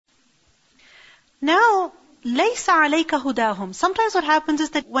Now, لَيْسَ عَلَيْكَ هُدَاهُمْ. Sometimes what happens is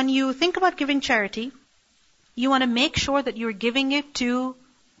that when you think about giving charity, you want to make sure that you're giving it to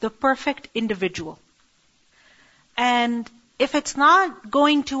the perfect individual. And if it's not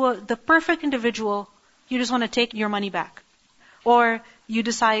going to the perfect individual, you just want to take your money back. Or you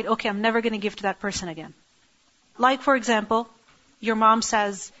decide, okay, I'm never going to give to that person again. Like, for example, your mom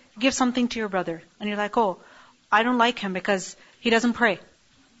says, give something to your brother. And you're like, oh, I don't like him because he doesn't pray.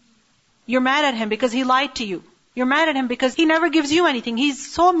 You're mad at him because he lied to you. You're mad at him because he never gives you anything.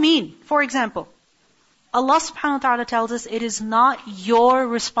 He's so mean. For example, Allah subhanahu wa ta'ala tells us it is not your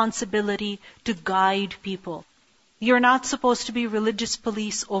responsibility to guide people. You're not supposed to be religious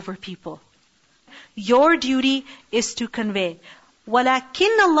police over people. Your duty is to convey.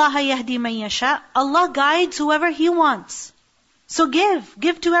 وَلَكِنَّ اللَّهَ يَهْدِي مَن يَشَاءُ. Allah guides whoever He wants. So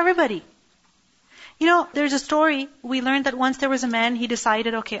give to everybody. You know, there's a story, we learned that once there was a man, he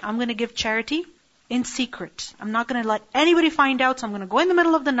decided, okay, I'm going to give charity in secret. I'm not going to let anybody find out, so I'm going to go in the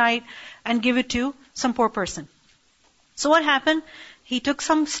middle of the night and give it to some poor person. So what happened? He took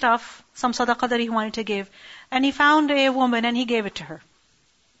some stuff, some sadaqah that he wanted to give, and he found a woman and he gave it to her.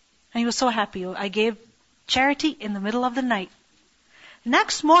 And he was so happy. I gave charity in the middle of the night.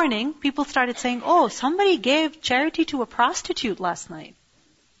 Next morning, people started saying, oh, somebody gave charity to a prostitute last night.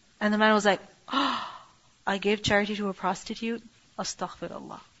 And the man was like, oh, I gave charity to a prostitute?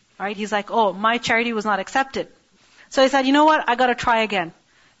 Astaghfirullah. Right? He's like, oh, my charity was not accepted. So he said, you know what? I gotta try again.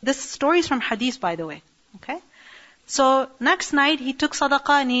 This story is from Hadith, by the way. Okay? So next night, he took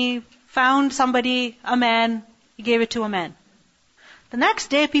sadaqah and he found somebody, a man, he gave it to a man. The next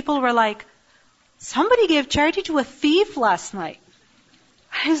day, people were like, somebody gave charity to a thief last night.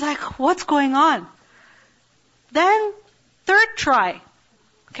 He's like, what's going on? Then, third try.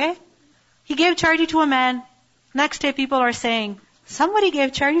 Okay? He gave charity to a man. Next day, people are saying, somebody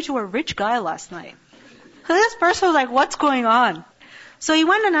gave charity to a rich guy last night. So this person was like, what's going on? So he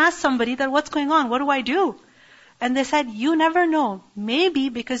went and asked somebody that, what's going on? What do I do? And they said, you never know. Maybe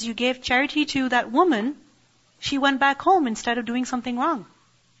because you gave charity to that woman, she went back home instead of doing something wrong.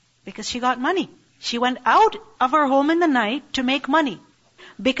 Because she got money. She went out of her home in the night to make money.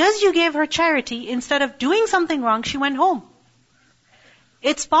 Because you gave her charity, instead of doing something wrong, she went home.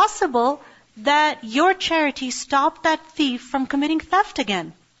 It's possible that your charity stopped that thief from committing theft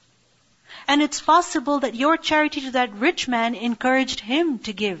again. And it's possible that your charity to that rich man encouraged him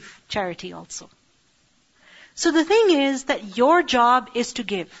to give charity also. So the thing is that your job is to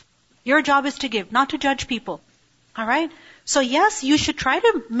give. Your job is to give, not to judge people. Alright? So yes, you should try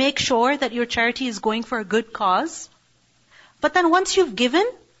to make sure that your charity is going for a good cause. But then once you've given,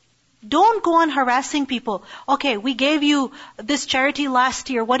 don't go on harassing people. Okay, we gave you this charity last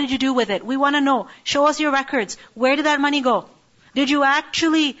year. What did you do with it? We want to know. Show us your records. Where did that money go? Did you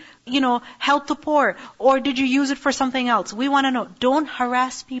actually, help the poor? Or did you use it for something else? We want to know. Don't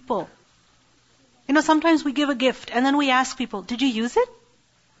harass people. Sometimes we give a gift and then we ask people, did you use it?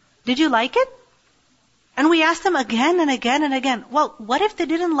 Did you like it? And we ask them again and again and again. Well, what if they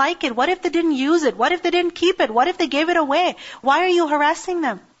didn't like it? What if they didn't use it? What if they didn't keep it? What if they gave it away? Why are you harassing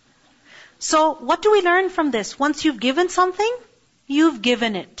them? So, what do we learn from this? Once you've given something, you've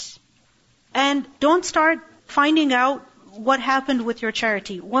given it. And don't start finding out what happened with your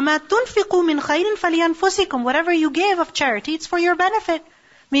charity. وَمَا تُنْفِقُوا مِنْ خَيْرٍ فَلِيَنْفُسِكُمْ. Whatever you give of charity, it's for your benefit.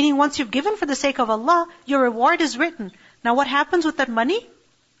 Meaning, once you've given for the sake of Allah, your reward is written. Now, what happens with that money?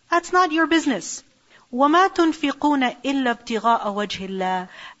 That's not your business. وَمَا تُنْفِقُونَ إِلَّا ابْتِغَاءَ وَجْهِ اللَّهِ.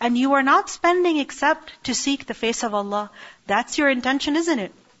 And you are not spending except to seek the face of Allah. That's your intention, isn't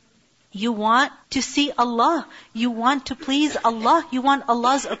it? You want to see Allah. You want to please Allah. You want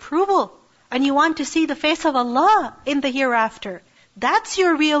Allah's approval. And you want to see the face of Allah in the hereafter. That's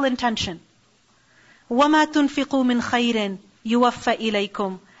your real intention. وَمَا تُنْفِقُوا مِنْ خَيْرٍ يُوَفَّ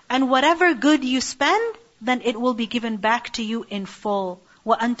إِلَيْكُمْ. And whatever good you spend, then it will be given back to you in full.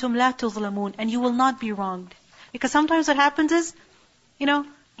 وَأَنْتُمْ لَا تُظْلَمُونَ. And you will not be wronged. Because sometimes what happens is,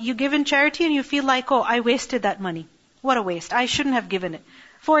 you give in charity and you feel like, oh, I wasted that money. What a waste. I shouldn't have given it.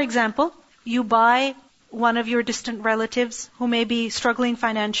 For example, you buy one of your distant relatives who may be struggling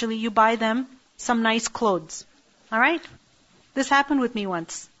financially, you buy them some nice clothes. Alright? This happened with me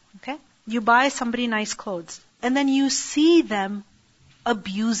once. Okay? You buy somebody nice clothes. And then you see them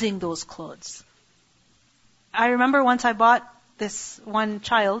abusing those clothes. I remember once I bought this one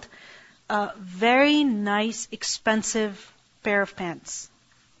child a very nice, expensive pair of pants.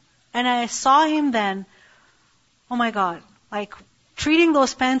 And I saw him then, oh my God, treating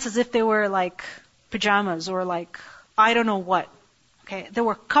those pants as if they were like pajamas or I don't know what. Okay, they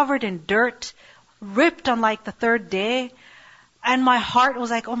were covered in dirt, ripped on the third day. And my heart was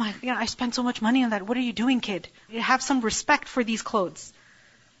like, oh my, I spent so much money on that. What are you doing, kid? You have some respect for these clothes.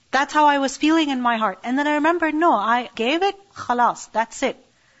 That's how I was feeling in my heart. And then I remembered, no, I gave it, khalas, that's it.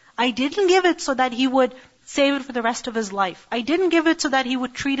 I didn't give it so that he would save it for the rest of his life. I didn't give it so that he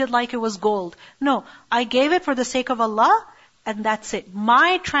would treat it like it was gold. No, I gave it for the sake of Allah, and that's it.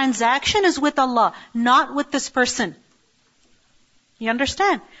 My transaction is with Allah, not with this person. You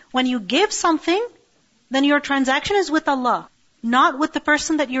understand? When you give something, then your transaction is with Allah, not with the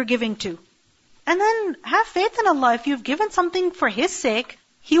person that you're giving to. And then have faith in Allah. If you've given something for His sake,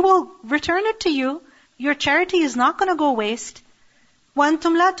 He will return it to you. Your charity is not going to go waste.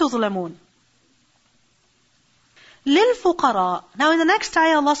 وَأَنْتُمْ لَا تُظْلَمُونَ لِلْفُقَرَاءِ. Now in the next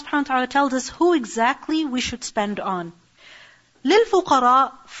ayah, Allah subhanahu wa ta'ala tells us who exactly we should spend on.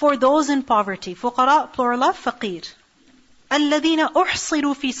 لِلْفُقَرَاءِ, for those in poverty. فُقَرَاء, plural of faqir. الَّذِينَ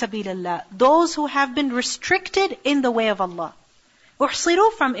أُحْصِرُوا فِي سَبِيلِ اللَّهِ. Those who have been restricted in the way of Allah.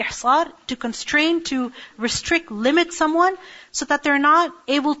 أُحْصِرُوا, from ihsar, to constrain, to restrict, limit someone, so that they're not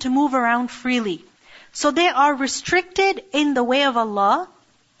able to move around freely. So they are restricted in the way of Allah.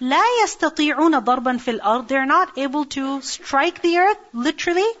 لَا يَسْتَطِيعُونَ ضَرْبًا فِي الْأَرْضِ. They're not able to strike the earth,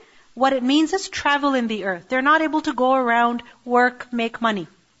 literally. What it means is travel in the earth. They're not able to go around, work, make money.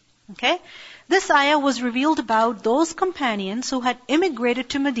 Okay? This ayah was revealed about those companions who had immigrated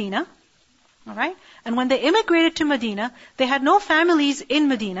to Medina. Alright? And when they immigrated to Medina, they had no families in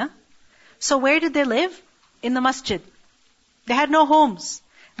Medina. So where did they live? In the masjid. They had no homes.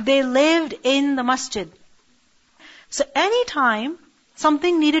 They lived in the masjid. So anytime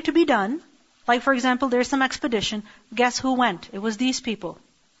something needed to be done, like for example, there's some expedition, guess who went? It was these people.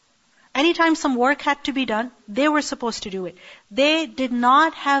 Anytime some work had to be done, they were supposed to do it. They did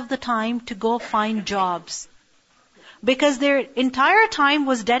not have the time to go find jobs. Because their entire time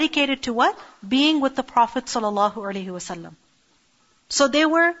was dedicated to what? Being with the Prophet ﷺ. So they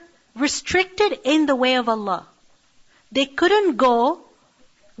were restricted in the way of Allah. They couldn't go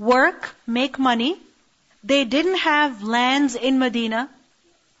work, make money. They didn't have lands in Medina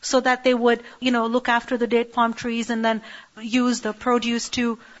so that they would, look after the date palm trees and then use the produce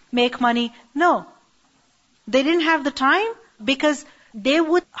to make money. No. They didn't have the time because they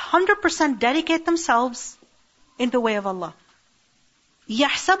would 100% dedicate themselves in the way of Allah.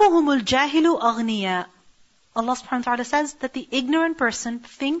 يَحْسَبُهُمُ الْجَاهِلُ أَغْنِيَاءَ. Allah subhanahu wa ta'ala says that the ignorant person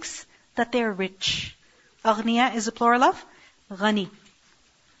thinks that they are rich. أغنياء is a plural of غني.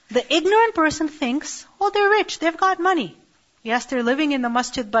 The ignorant person thinks, they're rich, they've got money. Yes, they're living in the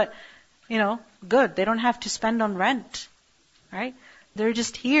masjid, but, good. They don't have to spend on rent. Right? They're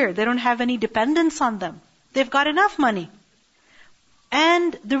just here. They don't have any dependence on them. They've got enough money.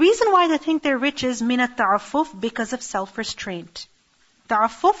 And the reason why they think they're rich is مِنَ التَّعَفُّفِ, because of self-restraint.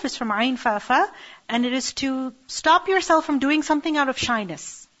 Ta'affuf is from Ayn Fafa, and it is to stop yourself from doing something out of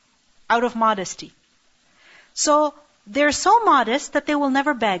shyness, out of modesty. So, they're so modest that they will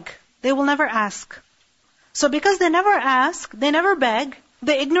never beg. They will never ask. So because they never ask, they never beg,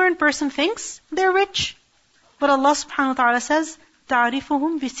 the ignorant person thinks they're rich. But Allah subhanahu wa ta'ala says,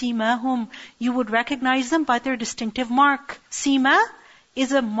 تَعْرِفُهُمْ بِسِيمَاهُمْ. You would recognize them by their distinctive mark. Sima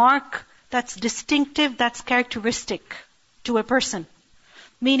is a mark that's distinctive, that's characteristic to a person.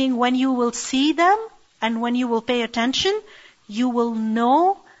 Meaning when you will see them and when you will pay attention, you will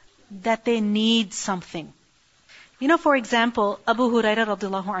know that they need something. For example, Abu Hurairah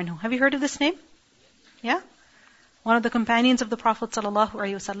radiallahu anhu. Have you heard of this name? Yeah? One of the companions of the Prophet sallallahu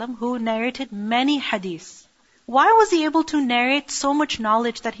alaihi wasallam who narrated many hadiths. Why was he able to narrate so much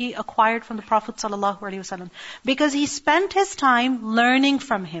knowledge that he acquired from the Prophet sallallahu alaihi wasallam? Because he spent his time learning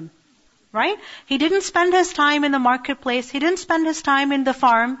from him. Right? He didn't spend his time in the marketplace. He didn't spend his time in the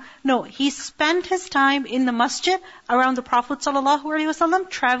farm. No, he spent his time in the masjid around the Prophet ﷺ,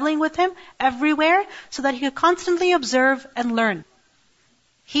 traveling with him everywhere so that he could constantly observe and learn.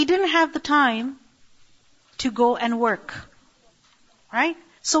 He didn't have the time to go and work. Right?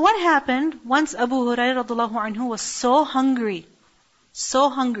 So what happened once Abu Hurairah radiallahu anhu was so hungry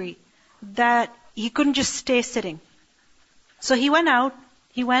that he couldn't just stay sitting. So he went out,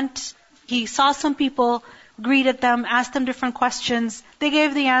 he saw some people, greeted them, asked them different questions. They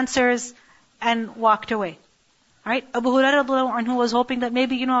gave the answers and walked away. Right? Abu Hurairah radiallahu anhu was hoping that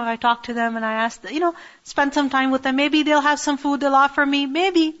maybe, if I talk to them and I ask, spend some time with them, maybe they'll have some food they'll offer me,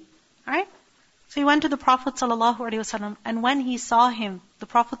 maybe. Right? So he went to the Prophet sallallahu alaihi wasallam, and when he saw him, the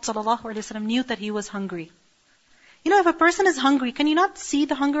Prophet sallallahu alaihi wasallam knew that he was hungry. If a person is hungry, can you not see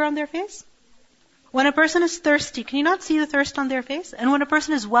the hunger on their face? When a person is thirsty, can you not see the thirst on their face? And when a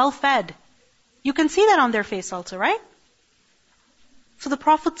person is well fed, you can see that on their face also, right? So the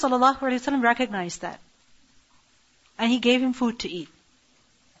Prophet ﷺ recognized that. and He gave him food to eat.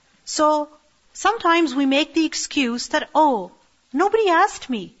 So, sometimes we make the excuse that, oh, nobody asked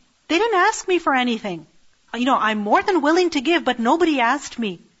me. They didn't ask me for anything. I'm more than willing to give, but nobody asked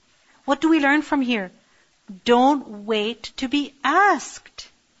me. What do we learn from here? Don't wait to be asked.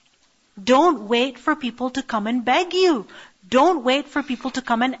 Don't wait for people to come and beg you. Don't wait for people to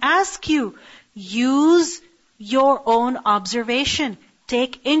come and ask you. Use your own observation.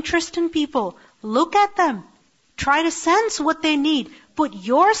 Take interest in people. Look at them. Try to sense what they need. Put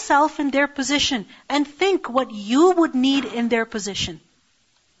yourself in their position and think what you would need in their position.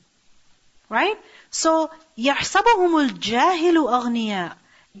 Right? So, يَحْسَبُهُمُ الْجَاهِلُ أَغْنِيَاءَ.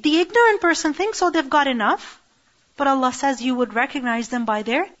 The ignorant person thinks, oh, they've got enough. But Allah says you would recognize them by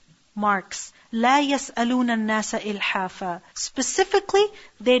their marks. لَا يَسْأَلُونَ النَّاسَ إِلْحَافًا. Specifically,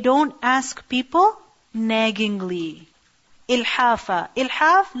 they don't ask people naggingly. Ilhafa.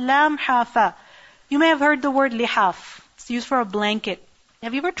 Ilhaf, lam hafa. You may have heard the word lihaf. It's used for a blanket.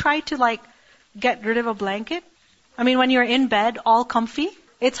 Have you ever tried to get rid of a blanket? When you're in bed, all comfy,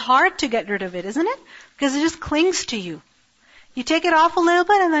 it's hard to get rid of it, isn't it? Because it just clings to you. You take it off a little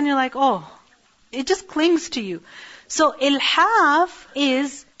bit and then you're like, oh, it just clings to you. So ilhaf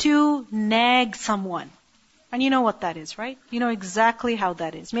is to nag someone. And you know what that is, right? You know exactly how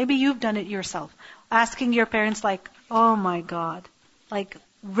that is. Maybe you've done it yourself. Asking your parents oh my God,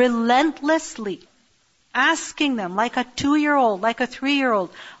 relentlessly. Asking them like a 2-year-old, like a 3-year-old.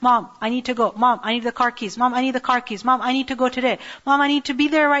 Mom, I need to go. Mom, I need the car keys. Mom, I need the car keys. Mom, I need to go today. Mom, I need to be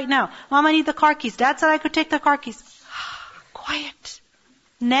there right now. Mom, I need the car keys. Dad said I could take the car keys. Quiet.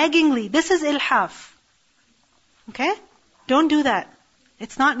 Naggingly. This is ilhaf. Okay? Don't do that.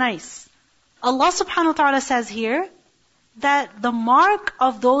 It's not nice. Allah subhanahu wa ta'ala says here that the mark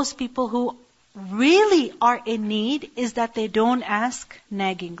of those people who really are in need is that they don't ask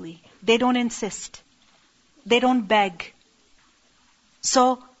naggingly. They don't insist. They don't beg.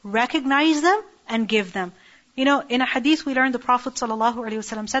 So, recognize them and give them. In a hadith we learned the Prophet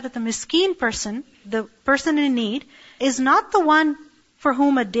ﷺ said that the miskeen person, the person in need, is not the one for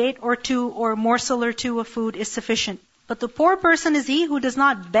whom a date or two or morsel or two of food is sufficient. But the poor person is he who does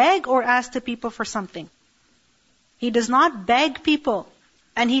not beg or ask the people for something. He does not beg people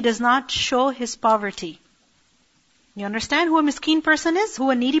and he does not show his poverty. You understand who a miskeen person is?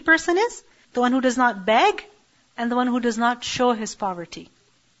 Who a needy person is? The one who does not beg and the one who does not show his poverty.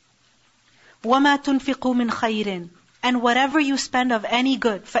 وَمَا تُنْفِقُوا مِنْ خَيْرٍ. And whatever you spend of any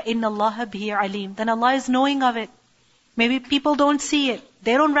good, فَإِنَّ اللَّهَ بِهِ عَلِيمٌ. Then Allah is knowing of it. Maybe people don't see it.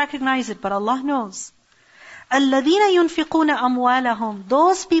 They don't recognize it, but Allah knows. الَّذِينَ يُنْفِقُونَ أَمْوَالَهُمْ.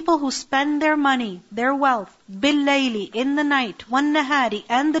 Those people who spend their money, their wealth, بِاللَّيْلِ, in the night, وَالنَّهَارِ,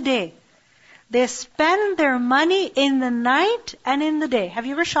 and the day. They spend their money in the night and in the day. Have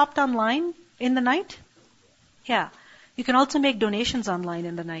you ever shopped online in the night? Yeah. You can also make donations online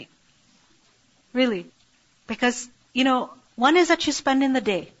in the night. Really. Because, one is that you spend in the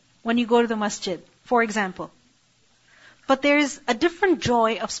day when you go to the masjid, for example. But there's a different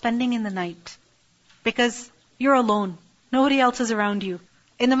joy of spending in the night. Because you're alone. Nobody else is around you.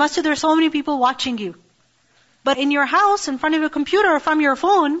 In the masjid there are so many people watching you. But in your house, in front of your computer or from your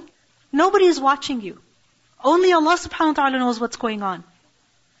phone, nobody is watching you. Only Allah subhanahu wa ta'ala knows what's going on.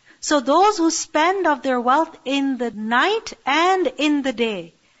 So those who spend of their wealth in the night and in the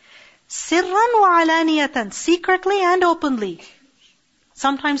day, sirran wa alaniyatan, secretly and openly.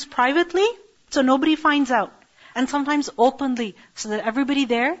 Sometimes privately, so nobody finds out. And sometimes openly, so that everybody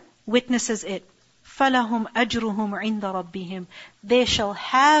there witnesses it. فَلَهُمْ أَجْرُهُمْ عِنْدَ رَبِّهِمْ. They shall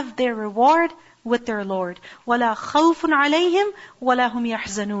have their reward with their Lord. وَلَا خَوْفٌ عَلَيْهِمْ وَلَا هُمْ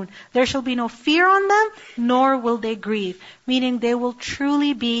يَحْزَنُونَ. There shall be no fear on them, nor will they grieve. Meaning they will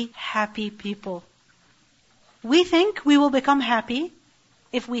truly be happy people. We think we will become happy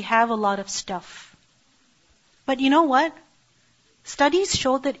if we have a lot of stuff. But you know what? Studies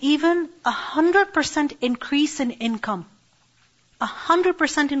show that even 100% increase in income,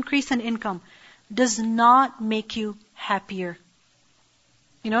 100% increase in income does not make you happier.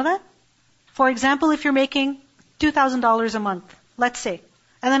 You know that? For example, if you're making $2,000 a month, let's say,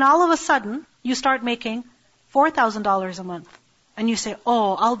 and then all of a sudden you start making $4,000 a month, and you say,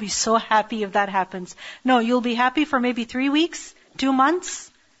 oh, I'll be so happy if that happens. No, you'll be happy for maybe 3 weeks, 2 months,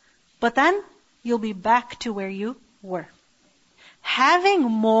 but then you'll be back to where you were. Having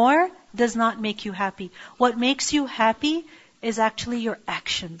more does not make you happy. What makes you happy is actually your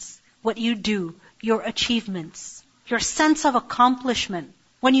actions, what you do, your achievements, your sense of accomplishment.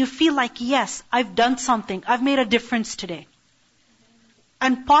 When you feel like, yes, I've done something, I've made a difference today.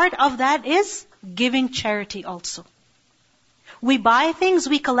 And part of that is giving charity also. We buy things,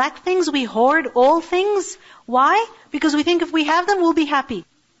 we collect things, we hoard all things. Why? Because we think if we have them, we'll be happy.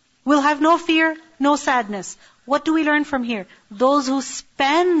 We'll have no fear, no sadness. What do we learn from here? Those who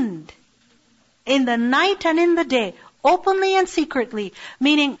spend in the night and in the day, openly and secretly,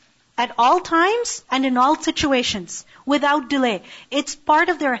 meaning at all times and in all situations, without delay. It's part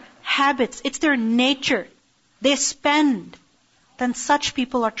of their habits. It's their nature. They spend. Then such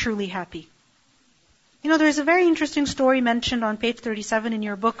people are truly happy. There's a very interesting story mentioned on page 37 in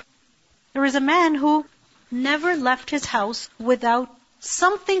your book. There was a man who never left his house without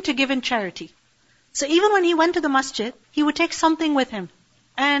something to give in charity. So even when he went to the masjid, he would take something with him.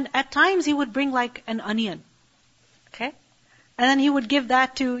 And at times he would bring like an onion. Okay? And then he would give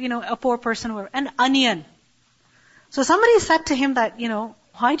that to, a poor person, or an onion. So somebody said to him that,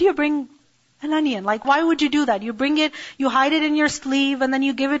 why do you bring an onion? Like, why would you do that? You bring it, you hide it in your sleeve, and then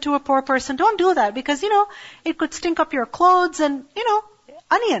you give it to a poor person. Don't do that, because, it could stink up your clothes and,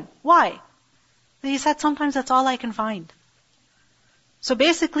 onion. Why? And he said, sometimes that's all I can find. So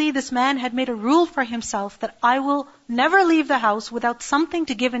basically, this man had made a rule for himself that I will never leave the house without something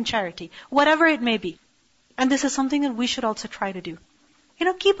to give in charity, whatever it may be. And this is something that we should also try to do.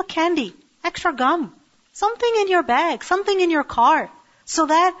 Keep a candy, extra gum, something in your bag, something in your car, so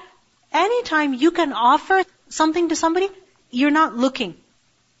that anytime you can offer something to somebody, you're not looking.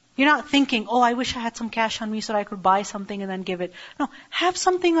 You're not thinking, I wish I had some cash on me so that I could buy something and then give it. No, have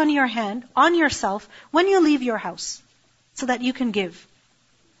something on your hand, on yourself, when you leave your house, so that you can give.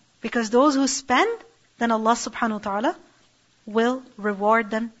 Because those who spend, then Allah subhanahu wa ta'ala will reward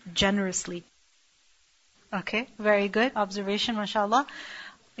them generously. Okay, very good observation, mashallah.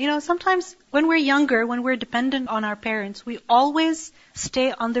 Sometimes when we're younger, when we're dependent on our parents, we always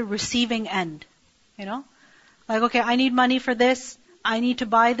stay on the receiving end. Like, okay, I need money for this. I need to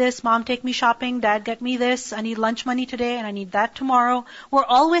buy this. Mom, take me shopping. Dad, get me this. I need lunch money today and I need that tomorrow. We're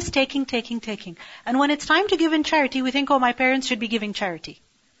always taking. And when it's time to give in charity, we think, my parents should be giving charity.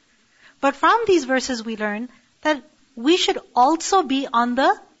 But from these verses we learn that we should also be on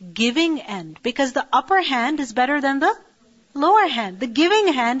the giving end, because the upper hand is better than the lower hand. The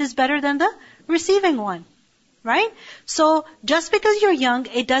giving hand is better than the receiving one. Right? So, just because you're young,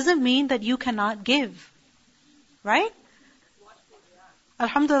 it doesn't mean that you cannot give. Right?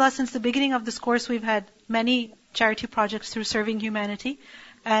 Alhamdulillah, since the beginning of this course, we've had many charity projects through Serving Humanity.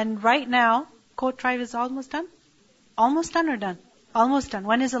 And right now, Coat Drive is almost done? Almost done or done? Almost done.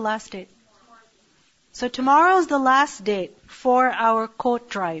 When is the last date? So tomorrow is the last date for our coat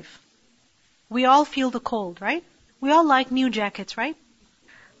drive. We all feel the cold, right? We all like new jackets, right?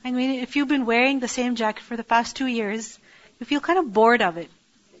 I mean, if you've been wearing the same jacket for the past 2 years, you feel kind of bored of it,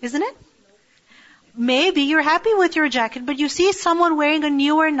 isn't it? Maybe you're happy with your jacket, but you see someone wearing a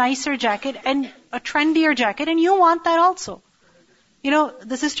newer, nicer jacket and a trendier jacket, and you want that also.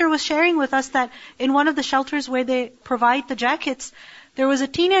 The sister was sharing with us that in one of the shelters where they provide the jackets, there was a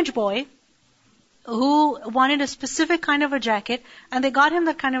teenage boy who wanted a specific kind of a jacket, and they got him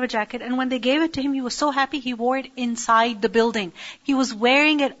that kind of a jacket, and when they gave it to him, he was so happy he wore it inside the building. He was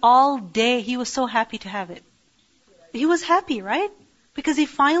wearing it all day. He was so happy to have it. He was happy, right? Because he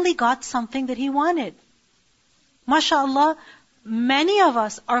finally got something that he wanted. MashaAllah, many of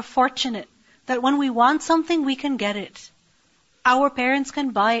us are fortunate that when we want something, we can get it. Our parents can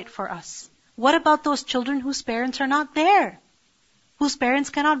buy it for us. What about those children whose parents are not there? Whose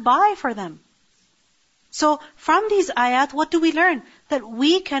parents cannot buy for them? So from these ayat, what do we learn? That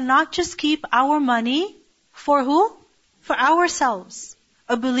we cannot just keep our money for who? For ourselves.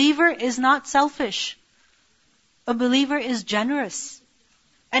 A believer is not selfish. A believer is generous.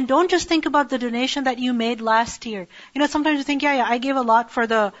 And don't just think about the donation that you made last year. Sometimes you think, I gave a lot for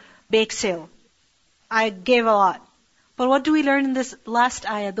the bake sale. I gave a lot. But what do we learn in this last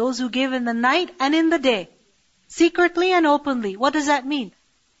ayah? Those who give in the night and in the day. Secretly and openly. What does that mean?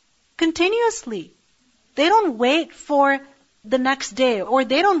 Continuously. They don't wait for the next day, or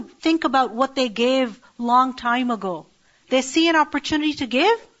they don't think about what they gave long time ago. They see an opportunity to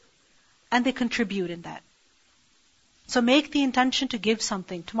give, and they contribute in that. So make the intention to give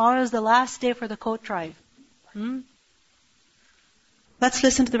something. Tomorrow is the last day for the coat drive. Let's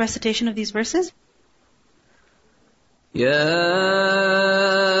listen to the recitation of these verses. يا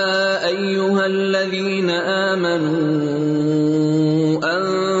أيها الذين آمنوا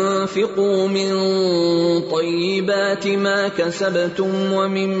أنفقوا من طيبات ما كسبتم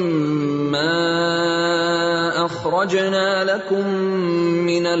ومما أخرجنا لكم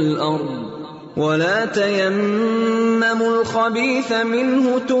من الأرض ولا تيمموا الخبيث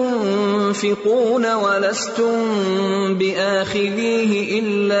منه تنفقون ولستم بآخذيه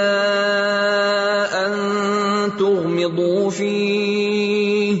إلا أن تغمضوا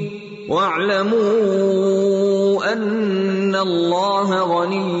فيه واعلموا أن الله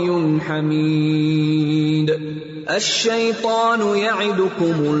غني حميد الشيطان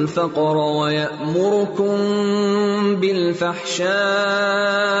يعدكم الفقر ويأمركم بالفحشاء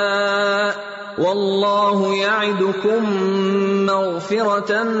والله يعدكم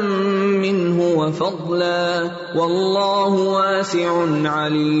مغفرة منه وفضلا والله واسع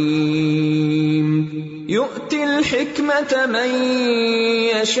عليم يؤتي الحكمة من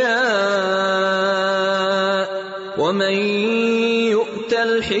يشاء ومن يؤت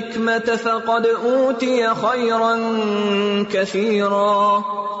الحكمة فقد أوتي خيرا كثيرا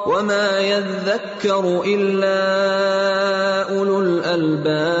وما يذكر إلا أولو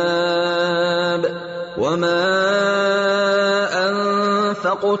الألباب وما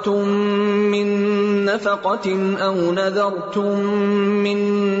أنفقتم من نفقة أو نذرتم من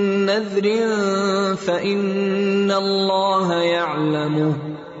نذر فإن الله يعلمه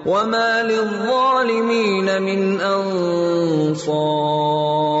وما للظالمين من أنصار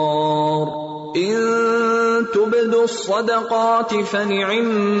إن تبدوا الصدقات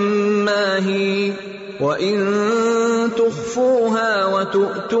فنعما هي وإن تخفوها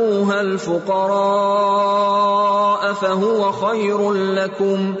وتؤتوها الفقراء فهو خير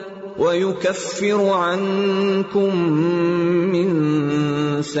لكم ويكفر عنكم من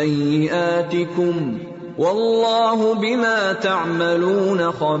سيئاتكم والله بما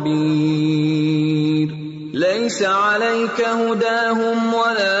تعملون خبير ليس عليك هداهم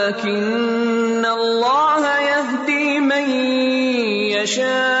ولكن الله يهدي من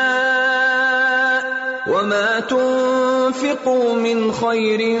يشاء وما تنفقوا من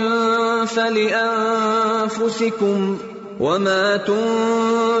خير فلأنفسكم وما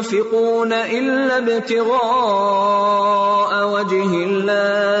تنفقون إلا ابتغاء وجه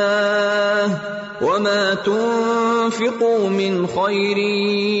الله وما تنفقوا من خير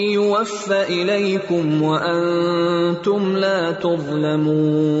يوفى إليكم وأنتم لا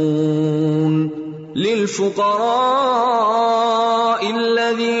تظلمون للفقراء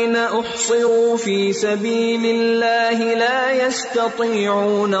الذين أحصروا في سبيل الله لا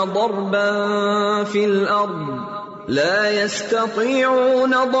يستطيعون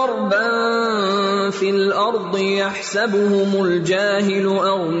ضربا في الأرض يحسبهم الجاهل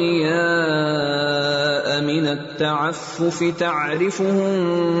أغنياء من التعفف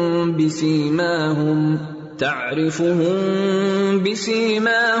تعرفهم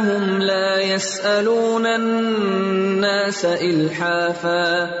بسيماهم لا يسألون الناس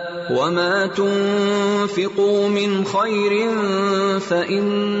إلحافا وما تنفقوا من خير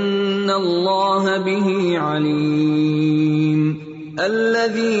فإن الله به عليم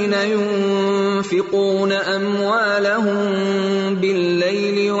الذين ينفقون أموالهم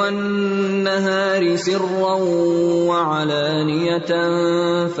بالليل والنهار سرا وعلانية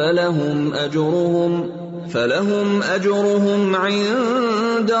فلهم أجرهم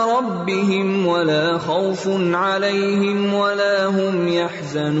عند ربهم ولا خوف عليهم ولا هم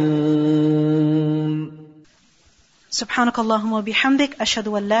يحزنون سبحانك اللهم وبحمدك أشهد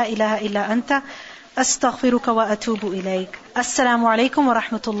أن لا إله إلا أنت أستغفرك وأتوب إليك. السلام عليكم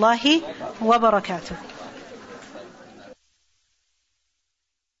ورحمة الله وبركاته.